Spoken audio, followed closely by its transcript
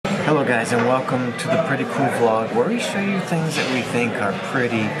Hello guys, and welcome to the Pretty Cool Vlog, where we show you things that we think are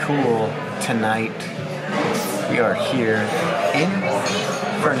pretty cool. Tonight we are here in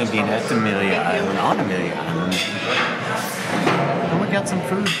Fernandina at Amelia Island, on Amelia Island. And we got some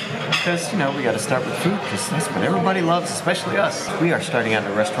food, because, you know, we got to start with food, because that's what everybody loves, especially us. We are starting at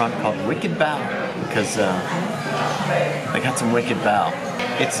a restaurant called Wicked Bao, because they got some Wicked Bao.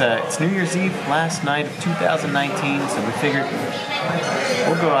 It's New Year's Eve, last night of 2019, so we figured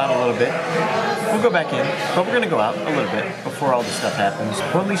we'll go out a little bit. We'll go back in, but we're gonna go out a little bit before all this stuff happens.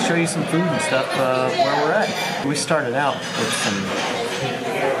 We'll at least show you some food and stuff where we're at. We started out with some,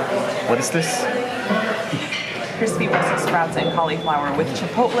 what is this? Crispy Brussels sprouts and cauliflower with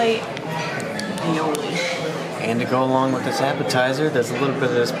chipotle aioli. And to go along with this appetizer, there's a little bit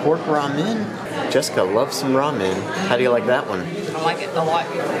of this pork ramen. Jessica loves some ramen. How do you like that one? I like it a lot.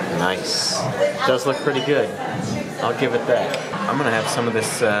 Nice. Does look pretty good. I'll give it that. I'm gonna have some of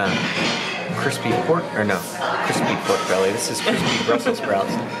this crispy pork belly. This is crispy Brussels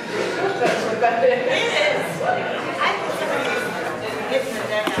sprouts.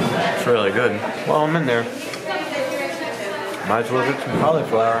 It's really good. While I'm in there, might as well get some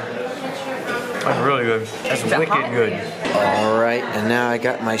cauliflower. That's really good. That's wicked good. Alright, and now I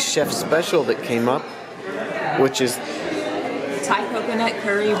got my chef special that came up, which is Thai coconut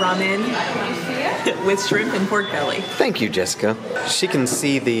curry ramen with shrimp and pork belly. Thank you, Jessica. She can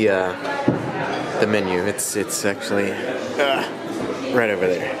see the menu. It's actually right over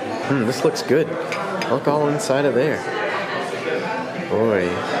there. This looks good. Look all inside of there.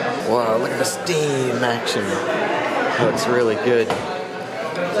 Boy. Wow, look at the steam action. Looks really good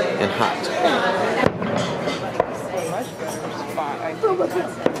and hot.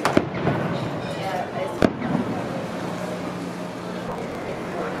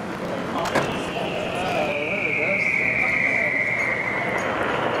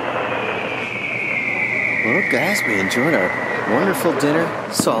 Well, guys, we enjoyed our wonderful dinner,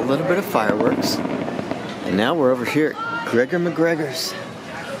 saw a little bit of fireworks, and now we're over here at MacGregorest,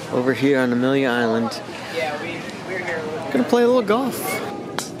 over here on Amelia Island. Yeah, we're here a little bit. Gonna play a little golf.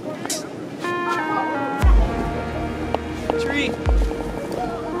 Tree.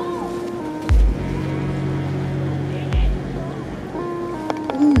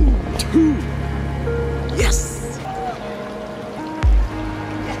 Ooh, 2. Yes!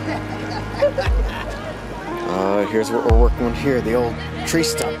 Here's what we're working on here, the old tree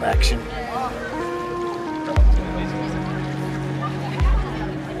stump action.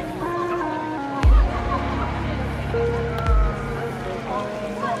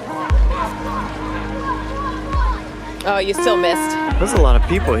 Oh, you still missed. There's a lot of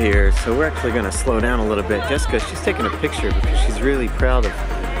people here, so we're actually going to slow down a little bit. Jessica, she's taking a picture because she's really proud of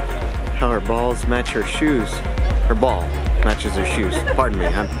how her balls match her shoes. Her ball matches her shoes. Pardon me,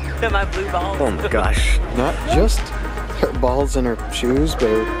 My blue balls. oh my gosh. Not just her balls and her shoes, but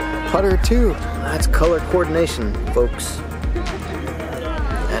her putter too. That's color coordination, folks.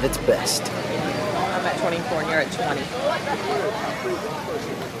 At its best. I'm at 24 and you're at 20.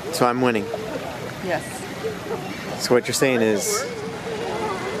 So I'm winning. Yes. So what you're saying is,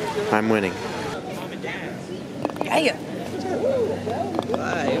 I'm winning. Yeah.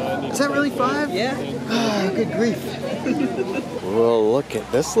 5. Is that really 5? Yeah. Oh, good grief. Well, look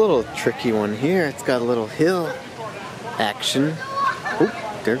at this little tricky one here. It's got a little hill action. Oop,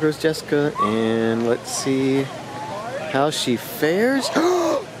 there goes Jessica. And let's see how she fares.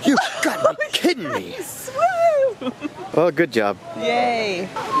 You gotta be kidding me. Woo! Well, good job. Yay.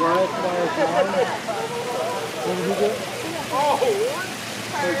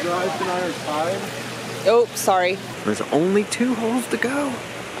 Oh, sorry. There's only 2 holes to go.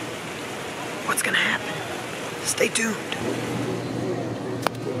 What's gonna happen? Stay tuned.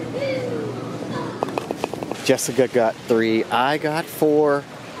 Jessica got 3, I got 4,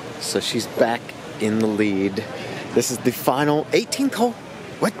 so she's back in the lead. This is the final 18th hole.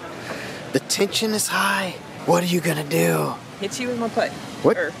 What? The tension is high. What are you gonna do? Hit you with my putt.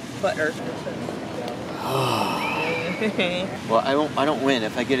 What? Butter. Well, I don't win.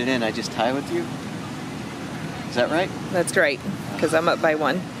 If I get it in, I just tie with you. Is that right? That's great, because I'm up by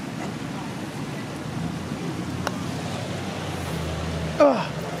 1. Oh,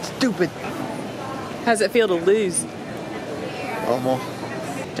 stupid. How's it feel to lose? Almost.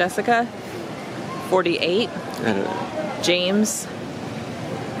 Jessica, 48. I don't know. James,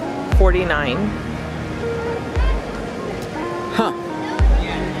 49. Huh.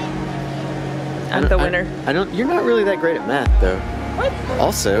 I'm the winner. You're not really that great at math, though. What?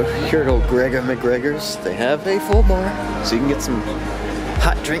 Also, here at old MacGregorest, they have a full bar, so you can get some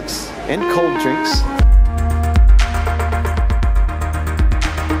hot drinks and cold drinks.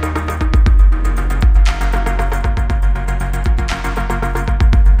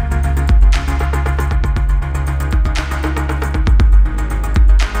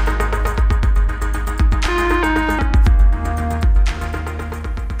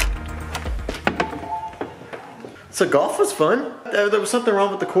 So golf was fun. There was something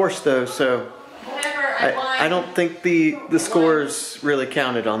wrong with the course though, so I don't think the scores really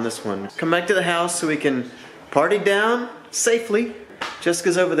counted on this one. Come back to the house so we can party down safely.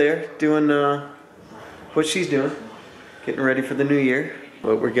 Jessica's over there doing what she's doing, getting ready for the new year.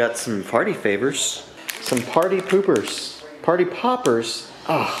 But we got some party favors, some party poopers, party poppers.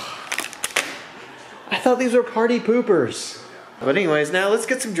 Oh, I thought these were party poopers. But anyways, now let's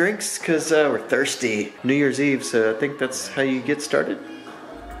get some drinks because we're thirsty. New Year's Eve, so I think that's how you get started.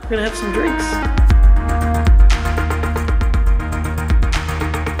 We're gonna have some drinks.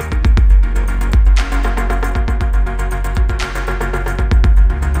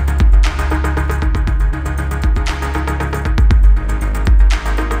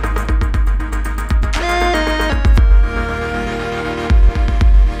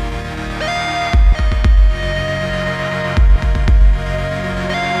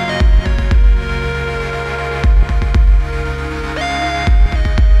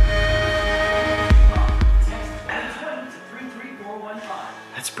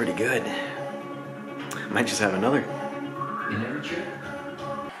 That's pretty good. Might just have another.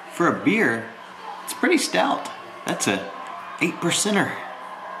 For a beer, it's pretty stout. That's a 8%er.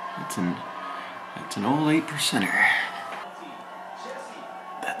 That's an old 8%er.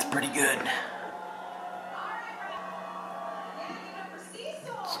 That's pretty good.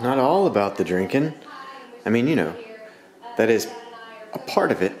 It's not all about the drinking. I mean, you know, that is a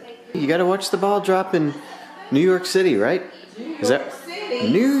part of it. You gotta watch the ball drop in New York City, right? Is that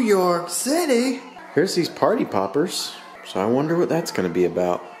New York City? Here's these party poppers. So I wonder what that's gonna be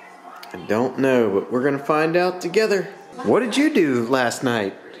about. I don't know, but we're gonna find out together. What did you do last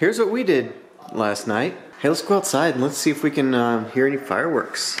night? Here's what we did last night. Hey, let's go outside and let's see if we can hear any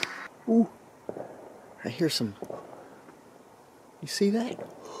fireworks. Ooh, I hear some. You see that?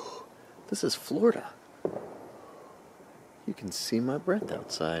 This is Florida. You can see my breath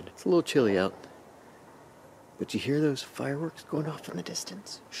outside. It's a little chilly out. But you hear those fireworks going off in the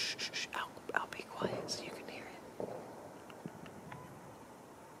distance? Shh, shh, shh. I'll be quiet so you can hear it.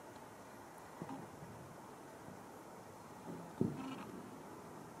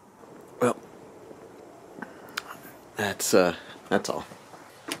 Well, that's all.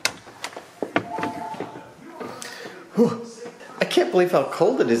 Whew. I can't believe how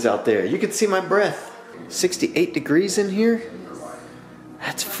cold it is out there. You can see my breath. 68 degrees in here?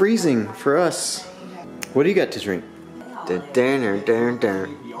 That's freezing for us. What do you got to drink? We're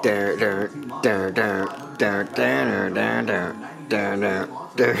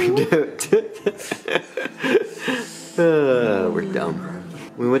dumb.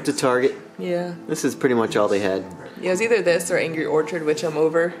 We went to Target. Yeah. This is pretty much all they had. Yeah, it was either this or Angry Orchard, which I'm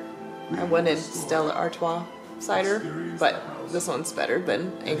over. I wanted Stella Artois cider, but this one's better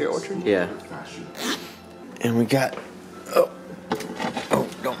than Angry Orchard. Yeah. And we got, oh,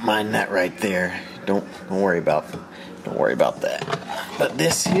 don't mind that right there. Don't worry about that. But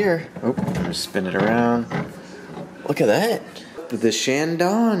this here, oh, I'm gonna spin it around. Look at that, the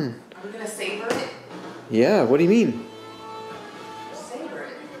Shandon. We're gonna savor it. Yeah, what do you mean? Savor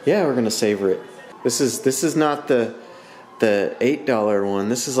it. Yeah, we're gonna savor it. This is not the $8 one.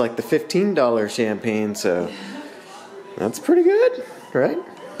 This is like the $15 champagne. So that's pretty good, right?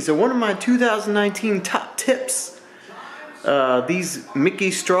 So one of my 2019 top tips. These Mickey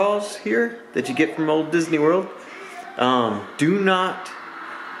straws here that you get from Old Disney World, do not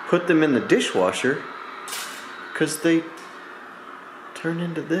put them in the dishwasher because they turn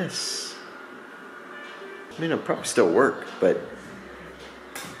into this. I mean, it'll probably still work, but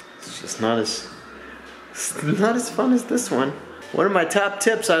it's just not as fun as this one. One of my top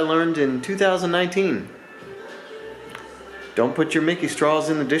tips I learned in 2019. Don't put your Mickey straws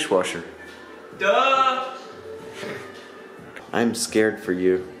in the dishwasher. Duh! I'm scared for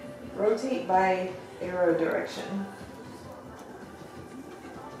you. Rotate by arrow direction.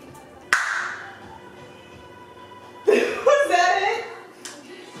 Was that it?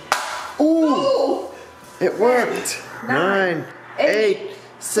 Ooh! It worked. 9, 8,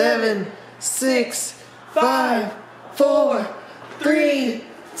 7, 6, 5, 4, 3,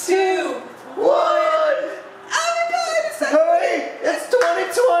 2, 1. Hurry! It's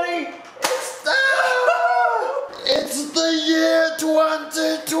 2020! It's the year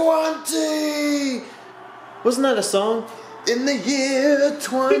 2020! Wasn't that a song? In the year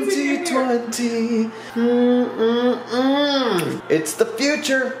 2020. It's the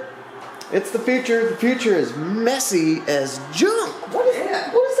future. It's the future. The future is messy as junk. What is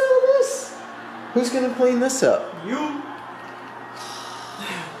that? What is all this? Who's gonna clean this up? You.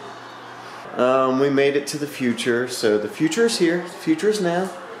 We made it to the future, so the future is here. The future is now.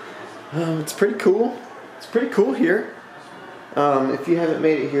 It's pretty cool. It's pretty cool here. If you haven't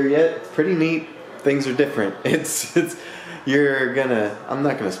made it here yet, it's pretty neat. Things are different. I'm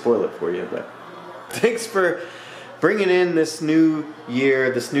not gonna spoil it for you, but thanks for bringing in this new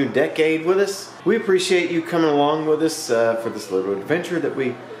year, this new decade with us. We appreciate you coming along with us for this little adventure that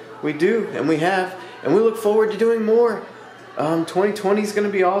we do and we have, and we look forward to doing more. 2020 is gonna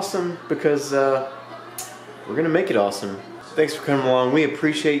be awesome because we're gonna make it awesome. Thanks for coming along. We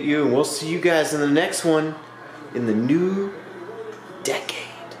appreciate you, and we'll see you guys in the next one in the new decade.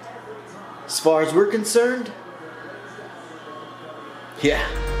 As far as we're concerned, yeah,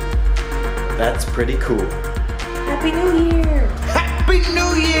 that's pretty cool. Happy New Year! Happy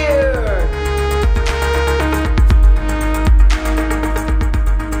New Year!